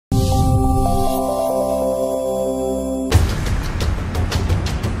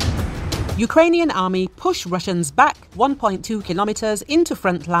Ukrainian Army push Russians back 1.2 kilometers into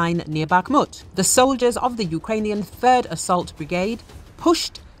front line near Bakhmut. The soldiers of the Ukrainian 3rd Assault Brigade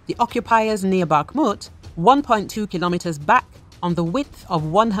pushed the occupiers near Bakhmut 1.2 kilometers back on the width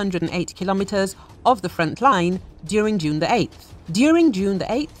of 108 kilometers of the front line during June the 8th. During June the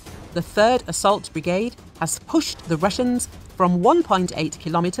 8th, the 3rd Assault Brigade has pushed the Russians from 1.8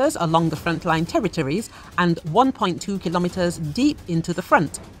 kilometers along the frontline territories and 1.2 kilometers deep into the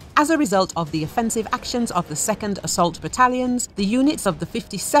front. As a result of the offensive actions of the 2nd Assault Battalions, the units of the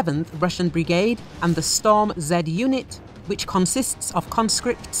 57th Russian Brigade and the Storm Z unit, which consists of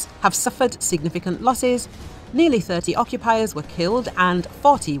conscripts, have suffered significant losses. Nearly 30 occupiers were killed and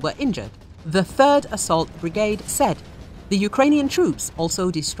 40 were injured. The 3rd Assault Brigade said the Ukrainian troops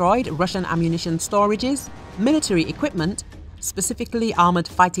also destroyed Russian ammunition storages, military equipment, specifically armored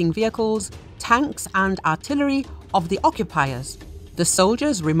fighting vehicles, tanks and artillery of the occupiers. The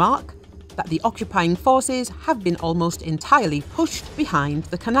soldiers remark that the occupying forces have been almost entirely pushed behind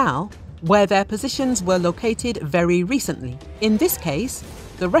the canal, where their positions were located very recently. In this case,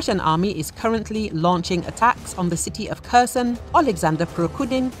 the Russian army is currently launching attacks on the city of Kherson. Alexander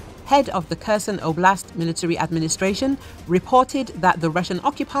Prokudin, head of the Kherson Oblast Military Administration, reported that the Russian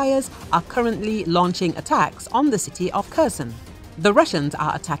occupiers are currently launching attacks on the city of Kherson. The Russians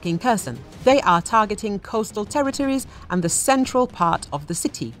are attacking Kherson. They are targeting coastal territories and the central part of the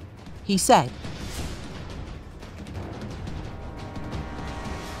city, he said.